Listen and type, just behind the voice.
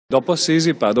Dopo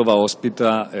Assisi, Padova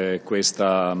ospita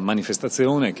questa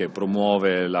manifestazione che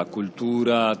promuove la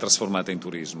cultura trasformata in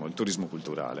turismo, il turismo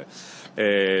culturale.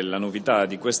 La novità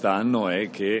di quest'anno è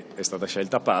che è stata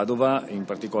scelta Padova, in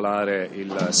particolare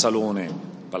il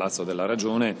Salone Palazzo della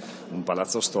Ragione, un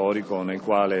palazzo storico nel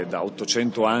quale da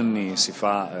 800 anni si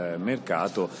fa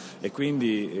mercato, e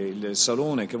quindi il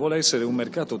Salone, che vuole essere un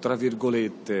mercato tra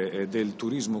virgolette del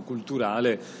turismo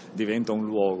culturale, diventa un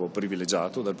luogo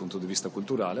privilegiato dal punto di vista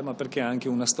culturale, ma perché ha anche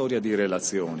una storia di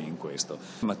relazioni in questo.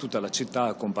 Ma tutta la città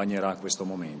accompagnerà questo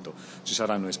momento. Ci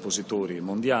saranno espositori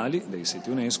mondiali dei siti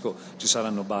UNESCO, ci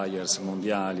saranno buyers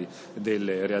mondiali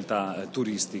delle realtà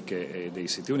turistiche dei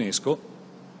siti UNESCO.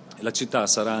 La città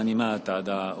sarà animata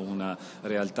da una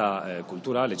realtà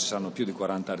culturale, ci saranno più di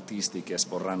 40 artisti che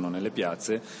esporranno nelle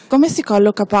piazze. Come si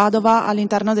colloca Padova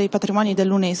all'interno dei patrimoni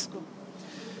dell'UNESCO?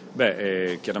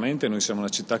 Chiaramente noi siamo una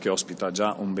città che ospita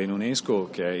già un bene UNESCO,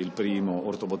 che è il primo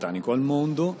ortobotanico al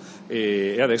mondo,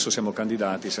 e adesso siamo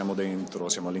candidati, siamo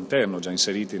all'interno, già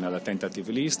inseriti nella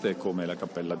tentative list, come la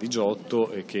Cappella di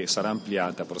Giotto, che sarà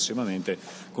ampliata prossimamente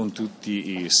con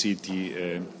tutti i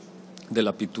siti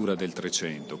della pittura del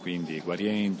Trecento, quindi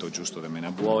Guariento, Giusto de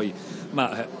Menabuoi,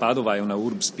 ma Padova è una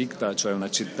urbs picta, cioè una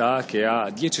città che ha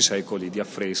 10 secoli di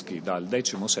affreschi, dal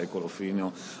X secolo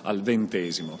fino al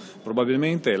XX.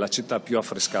 Probabilmente è la città più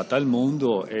affrescata al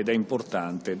mondo ed è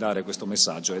importante dare questo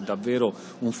messaggio, è davvero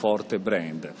un forte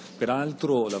brand.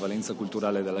 Peraltro la valenza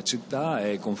culturale della città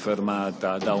è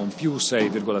confermata da un più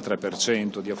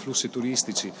 6,3% di afflussi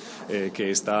turistici che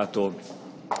è stato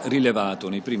rilevato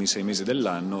nei primi 6 mesi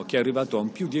dell'anno, che è arrivato a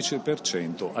un più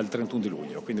 10% al 31 di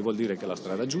luglio, quindi vuol dire che è la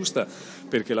strada giusta,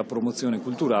 perché la promozione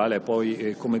culturale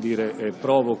poi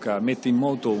mette in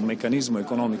moto un meccanismo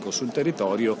economico sul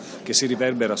territorio che si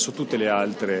riverbera su tutte le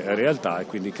altre realtà e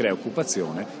quindi crea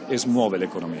occupazione e smuove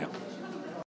l'economia.